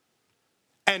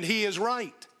 And he is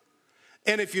right.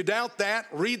 And if you doubt that,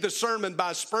 read the sermon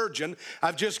by Spurgeon.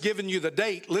 I've just given you the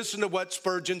date. Listen to what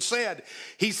Spurgeon said.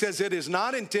 He says, it is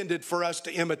not intended for us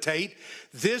to imitate.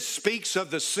 This speaks of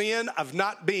the sin of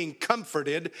not being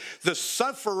comforted. The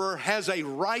sufferer has a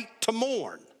right to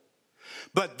mourn.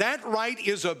 But that right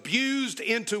is abused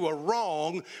into a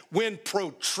wrong when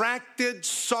protracted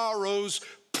sorrows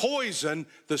poison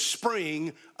the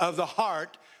spring of the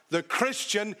heart. The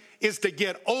Christian is to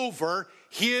get over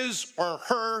his or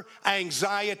her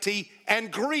anxiety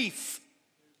and grief.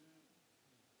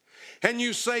 And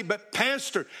you say, but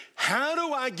Pastor, how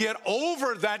do I get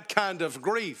over that kind of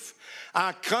grief?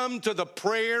 I come to the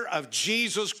prayer of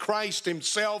Jesus Christ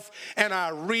himself and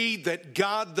I read that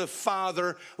God the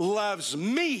Father loves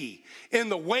me in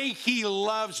the way he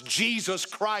loves Jesus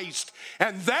Christ.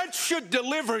 And that should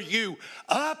deliver you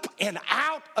up and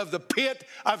out of the pit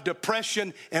of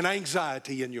depression and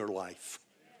anxiety in your life.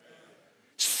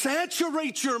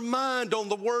 Saturate your mind on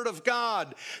the Word of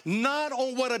God, not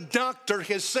on what a doctor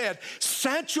has said.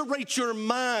 Saturate your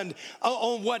mind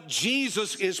on what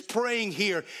Jesus is praying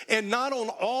here, and not on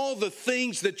all the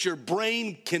things that your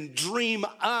brain can dream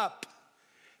up.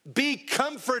 Be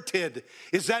comforted.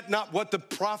 Is that not what the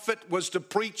prophet was to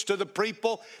preach to the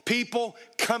people? People,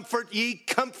 comfort ye,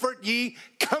 comfort ye,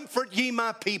 comfort ye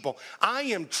my people. I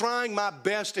am trying my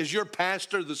best as your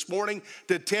pastor this morning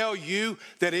to tell you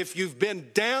that if you've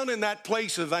been down in that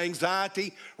place of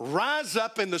anxiety, rise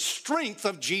up in the strength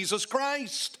of Jesus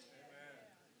Christ.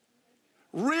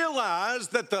 Realize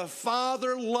that the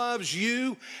Father loves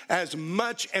you as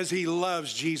much as he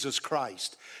loves Jesus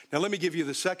Christ. Now let me give you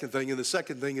the second thing, and the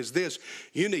second thing is this: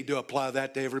 you need to apply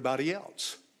that to everybody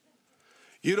else.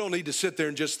 You don't need to sit there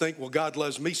and just think, well, God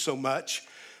loves me so much.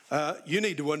 You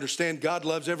need to understand God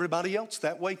loves everybody else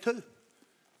that way too.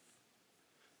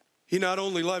 He not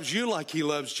only loves you like he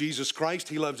loves Jesus Christ,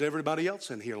 he loves everybody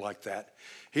else in here like that.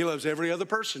 He loves every other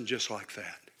person just like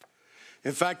that.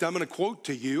 In fact, I'm going to quote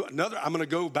to you I'm going to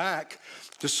go back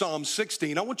to Psalm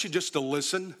 16. I want you just to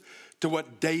listen to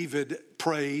what David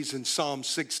prays in Psalm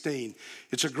 16.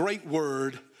 It's a great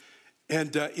word,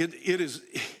 and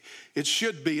it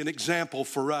should be an example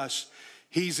for us.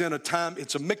 He's in a time,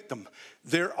 it's a miktam.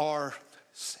 There are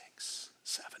 6,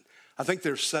 7. I think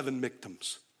there's 7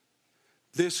 miktams.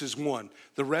 This is one.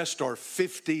 The rest are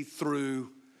 50 through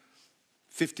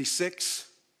 56,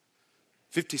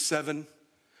 57.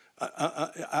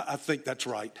 I think that's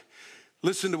right.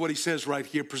 Listen to what he says right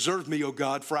here. Preserve me, O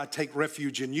God, for I take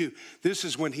refuge in you. This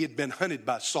is when he had been hunted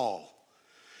by Saul.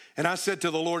 And I said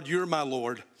to the Lord, you're my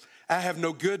Lord. I have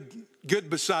no good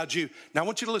besides you. Now I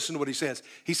want you to listen to what he says.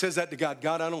 He says that to God.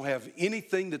 God, I don't have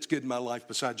anything that's good in my life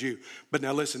besides you. But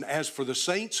now listen, as for the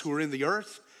saints who are in the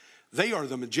earth, they are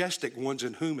the majestic ones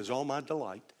in whom is all my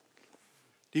delight.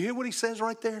 Do you hear what he says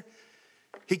right there?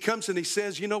 He comes and he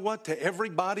says, you know what? To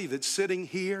everybody that's sitting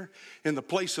here in the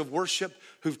place of worship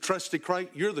who've trusted Christ,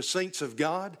 you're the saints of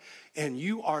God, and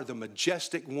you are the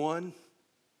majestic one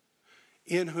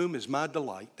in whom is my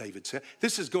delight, David said.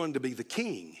 This is going to be the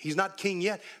king. He's not king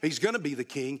yet. He's going to be the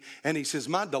king. And he says,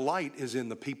 my delight is in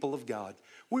the people of God.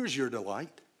 Where's your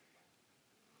delight?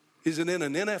 Is it in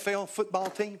an NFL football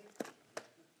team?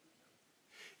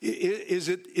 Is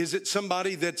it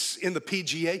somebody that's in the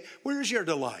PGA? Where's your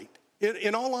delight?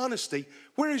 In all honesty,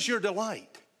 where is your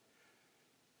delight?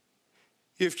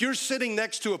 If you're sitting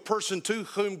next to a person to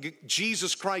whom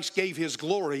Jesus Christ gave his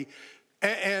glory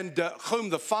and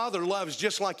whom the Father loves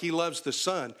just like he loves the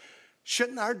Son,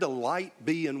 shouldn't our delight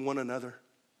be in one another?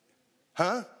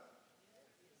 Huh?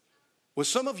 Well,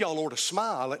 some of y'all ought to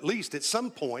smile at least at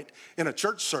some point in a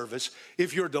church service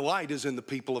if your delight is in the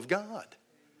people of God.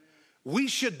 We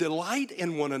should delight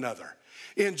in one another.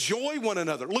 Enjoy one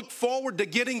another. Look forward to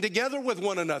getting together with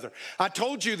one another. I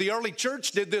told you the early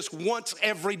church did this once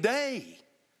every day.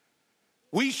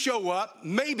 We show up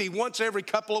maybe once every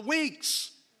couple of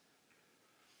weeks.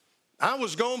 I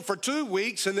was gone for 2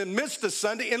 weeks and then missed a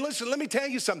Sunday. And listen, let me tell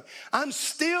you something. I'm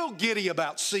still giddy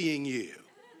about seeing you.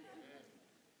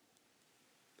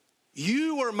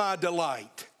 You are my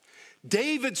delight.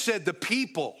 David said the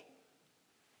people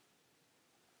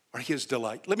are his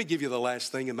delight. Let me give you the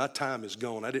last thing, and my time is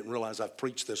gone. I didn't realize I've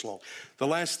preached this long. The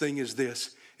last thing is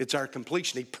this. It's our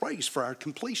completion. He prays for our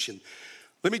completion.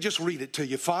 Let me just read it to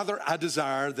you. Father, I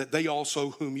desire that they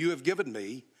also whom you have given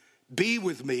me be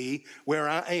with me where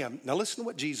I am. Now listen to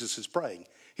what Jesus is praying.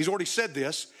 He's already said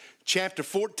this. Chapter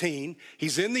 14,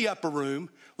 he's in the upper room.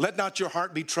 Let not your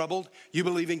heart be troubled. You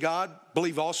believe in God,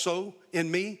 believe also in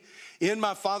me. In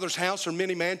my Father's house are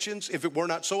many mansions. If it were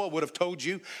not so, I would have told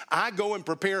you. I go and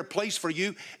prepare a place for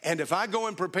you. And if I go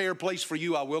and prepare a place for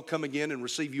you, I will come again and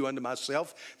receive you unto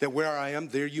myself, that where I am,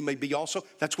 there you may be also.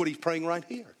 That's what he's praying right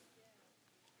here.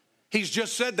 He's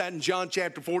just said that in John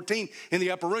chapter 14 in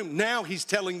the upper room. Now he's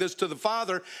telling this to the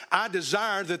Father. I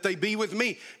desire that they be with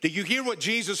me. Do you hear what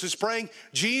Jesus is praying?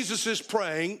 Jesus is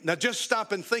praying. Now just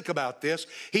stop and think about this.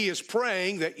 He is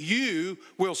praying that you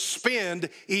will spend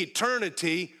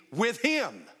eternity with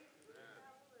him.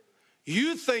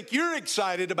 You think you're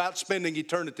excited about spending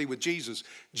eternity with Jesus.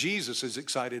 Jesus is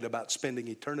excited about spending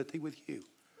eternity with you.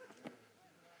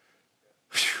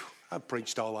 Whew, I've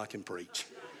preached all I can preach.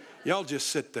 Y'all just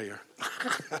sit there.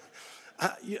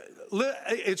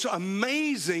 It's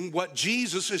amazing what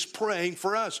Jesus is praying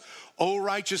for us. O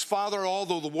righteous Father,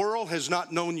 although the world has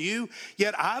not known you,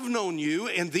 yet I've known you,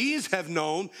 and these have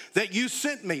known that you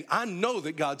sent me. I know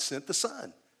that God sent the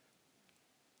Son.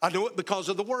 I know it because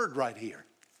of the word right here.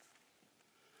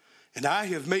 And I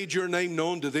have made your name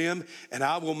known to them, and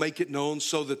I will make it known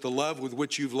so that the love with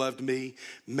which you've loved me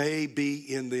may be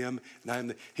in them.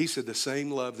 And he said, the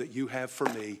same love that you have for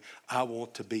me, I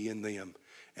want to be in them,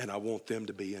 and I want them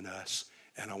to be in us,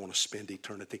 and I want to spend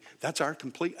eternity. That's our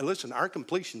complete. Listen, our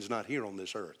completion is not here on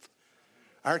this earth.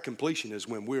 Our completion is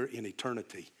when we're in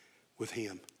eternity with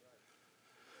him.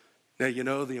 Now, you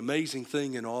know, the amazing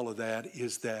thing in all of that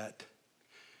is that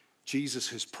Jesus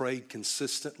has prayed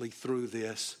consistently through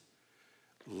this.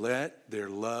 Let their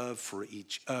love for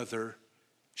each other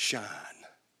shine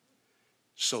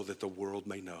so that the world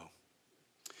may know.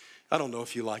 I don't know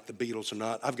if you like the Beatles or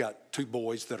not. I've got 2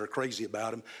 boys that are crazy about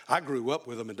them. I grew up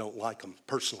with them and don't like them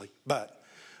personally. But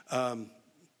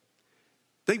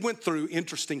they went through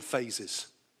interesting phases.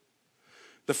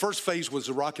 The first phase was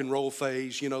the rock and roll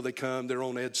phase. You know, they come, they're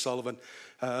on Ed Sullivan,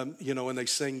 you know, and they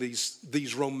sing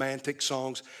these romantic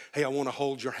songs. Hey, I want to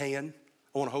hold your hand.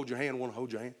 I want to hold your hand. I want to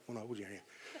hold your hand. I want to hold your hand.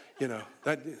 You know,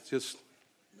 that just,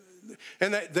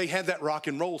 and they had that rock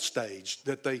and roll stage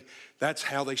that's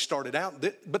how they started out.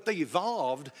 But they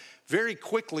evolved very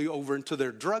quickly over into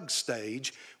their drug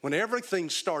stage when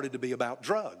everything started to be about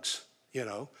drugs. You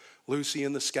know, Lucy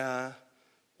in the Sky.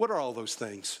 What are all those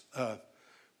things?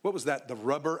 What was that? The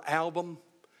Rubber album?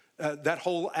 That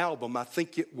whole album, I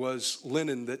think it was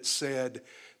Lennon that said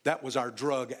that was our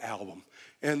drug album.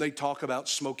 And they talk about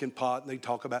smoking pot,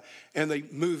 and they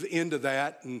move into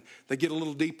that, and they get a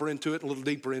little deeper into it,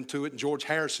 And George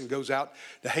Harrison goes out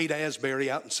to Haight-Ashbury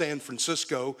out in San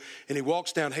Francisco, and he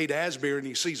walks down Haight-Ashbury, and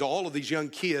he sees all of these young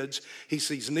kids. He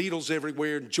sees needles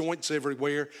everywhere, joints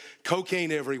everywhere,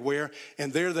 cocaine everywhere,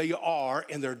 and there they are,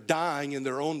 and they're dying in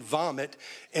their own vomit.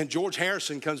 And George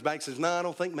Harrison comes back and says, no, I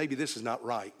don't think maybe this is not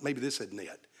right. Maybe this isn't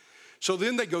it. So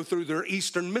then they go through their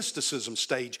Eastern mysticism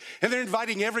stage, and they're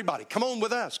inviting everybody. Come on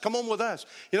with us. Come on with us.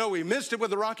 You know, we missed it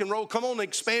with the rock and roll. Come on and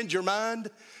expand your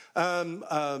mind.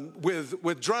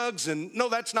 with drugs. And no,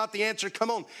 that's not the answer. Come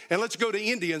on, and let's go to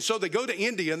India. And so they go to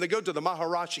India and they go to the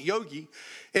Maharishi Yogi.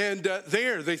 And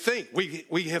there they think,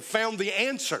 we have found the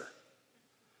answer.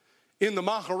 In the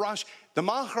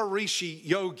Maharishi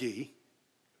Yogi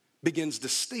begins to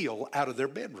steal out of their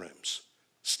bedrooms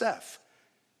stuff,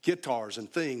 guitars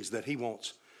and things that he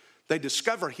wants. They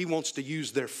discover he wants to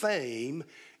use their fame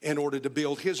in order to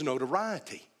build his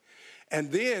notoriety.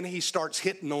 And then he starts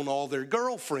hitting on all their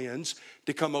girlfriends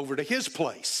to come over to his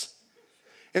place.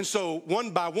 And so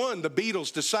one by one, the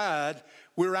Beatles decide,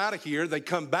 we're out of here. They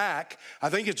come back. I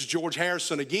think it's George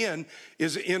Harrison again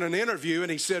is in an interview,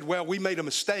 and he said, well, we made a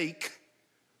mistake.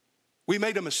 We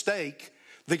made a mistake.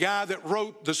 The guy that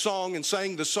wrote the song and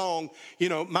sang the song,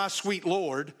 My Sweet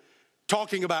Lord,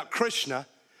 talking about Krishna,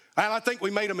 and I think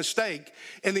we made a mistake.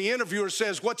 And the interviewer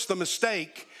says, what's the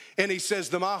mistake? And he says,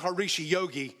 the Maharishi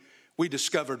Yogi we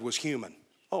discovered was human.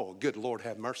 Oh, good Lord,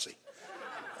 have mercy.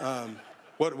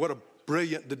 What a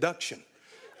brilliant deduction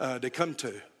to come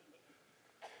to.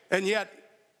 And yet,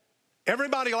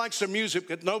 everybody likes their music,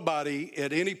 but nobody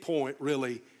at any point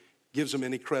really gives them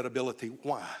any credibility.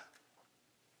 Why?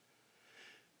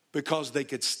 Because they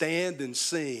could stand and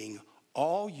sing,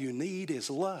 all you need is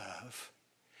love,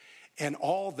 and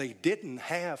all they didn't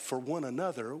have for one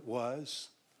another was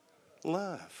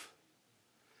love.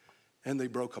 And they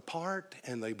broke apart,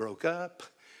 and they broke up,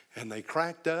 and they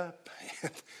cracked up,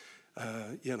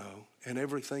 and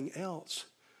everything else.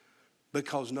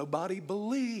 Because nobody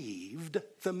believed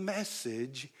the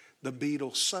message the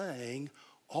Beatles sang,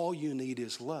 all you need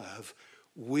is love.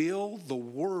 Will the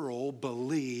world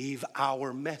believe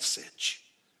our message?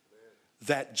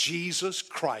 That Jesus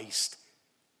Christ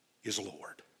is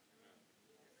Lord.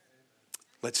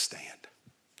 Let's stand.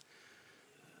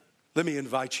 Let me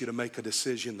invite you to make a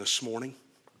decision this morning.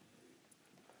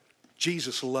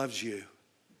 Jesus loves you.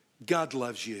 God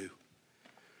loves you.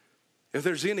 If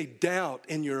there's any doubt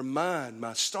in your mind,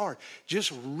 my star,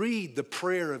 just read the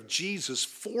prayer of Jesus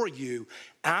for you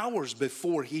hours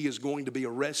before he is going to be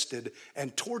arrested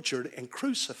and tortured and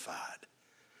crucified.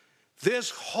 This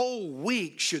whole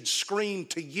week should scream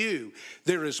to you,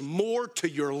 there is more to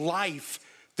your life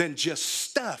than just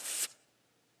stuff.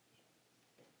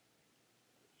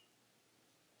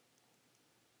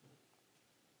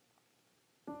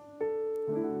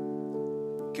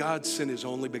 God sent his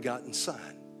only begotten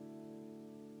Son,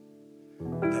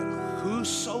 that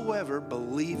whosoever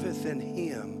believeth in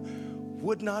him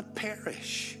would not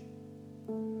perish,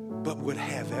 but would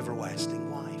have everlasting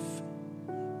life.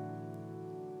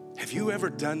 Have you ever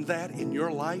done that in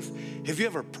your life? Have you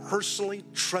ever personally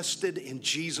trusted in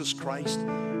Jesus Christ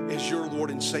as your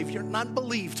Lord and Savior? Not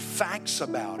believed facts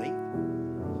about him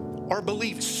or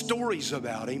believed stories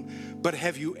about him, but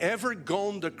have you ever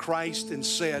gone to Christ and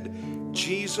said,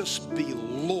 Jesus, be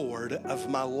Lord of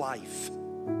my life?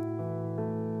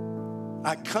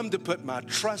 I come to put my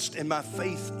trust and my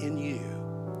faith in you.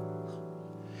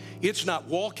 It's not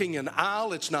walking an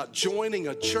aisle. It's not joining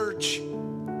a church.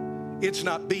 It's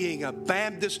not being a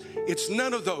Baptist. It's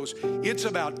none of those. It's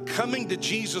about coming to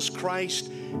Jesus Christ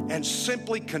and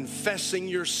simply confessing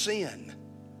your sin.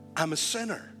 I'm a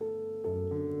sinner.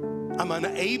 I'm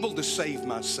unable to save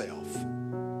myself.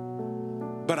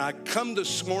 But I come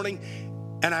this morning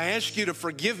and I ask you to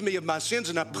forgive me of my sins,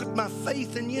 and I put my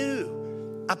faith in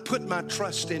you. I put my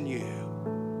trust in you.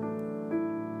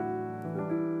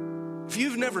 If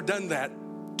you've never done that,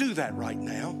 do that right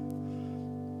now.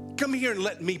 Come here and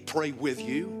let me pray with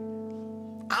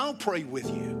you. I'll pray with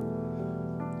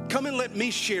you. Come and let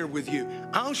me share with you.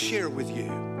 I'll share with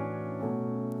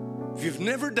you. If you've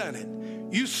never done it,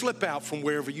 you slip out from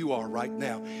wherever you are right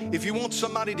now. If you want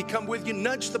somebody to come with you,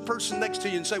 nudge the person next to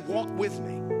you and say, walk with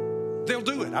me. They'll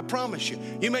do it, I promise you.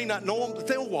 You may not know them, but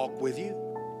they'll walk with you.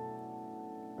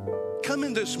 Come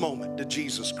in this moment to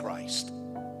Jesus Christ.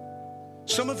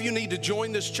 Some of you need to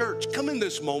join this church. Come in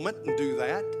this moment and do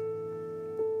that.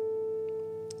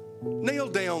 Nail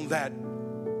down that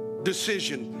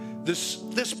decision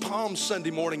this Palm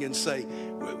Sunday morning and say,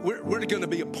 we're going to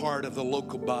be a part of the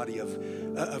local body of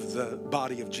the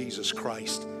body of Jesus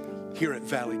Christ here at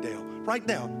Valleydale. Right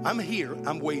now, I'm here.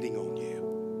 I'm waiting on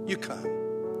you. You come.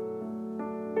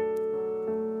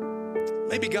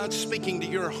 Maybe God's speaking to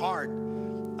your heart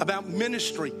about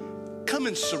ministry. Come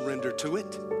and surrender to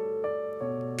it.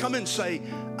 Come and say,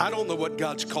 I don't know what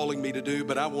God's calling me to do,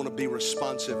 but I want to be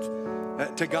responsive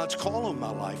to God's call on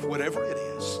my life, whatever it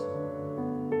is.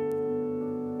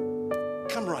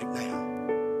 Come right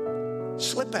now.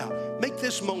 Slip out. Make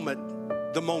this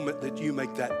moment the moment that you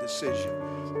make that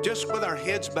decision. Just with our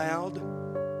heads bowed,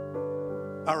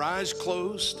 our eyes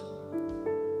closed.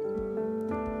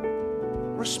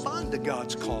 Respond to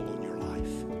God's call on your life.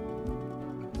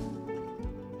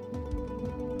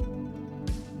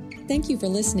 Thank you for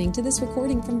listening to this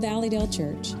recording from Valleydale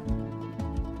Church.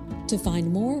 To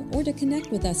find more or to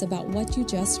connect with us about what you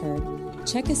just heard,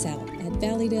 check us out at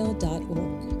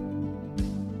valleydale.org.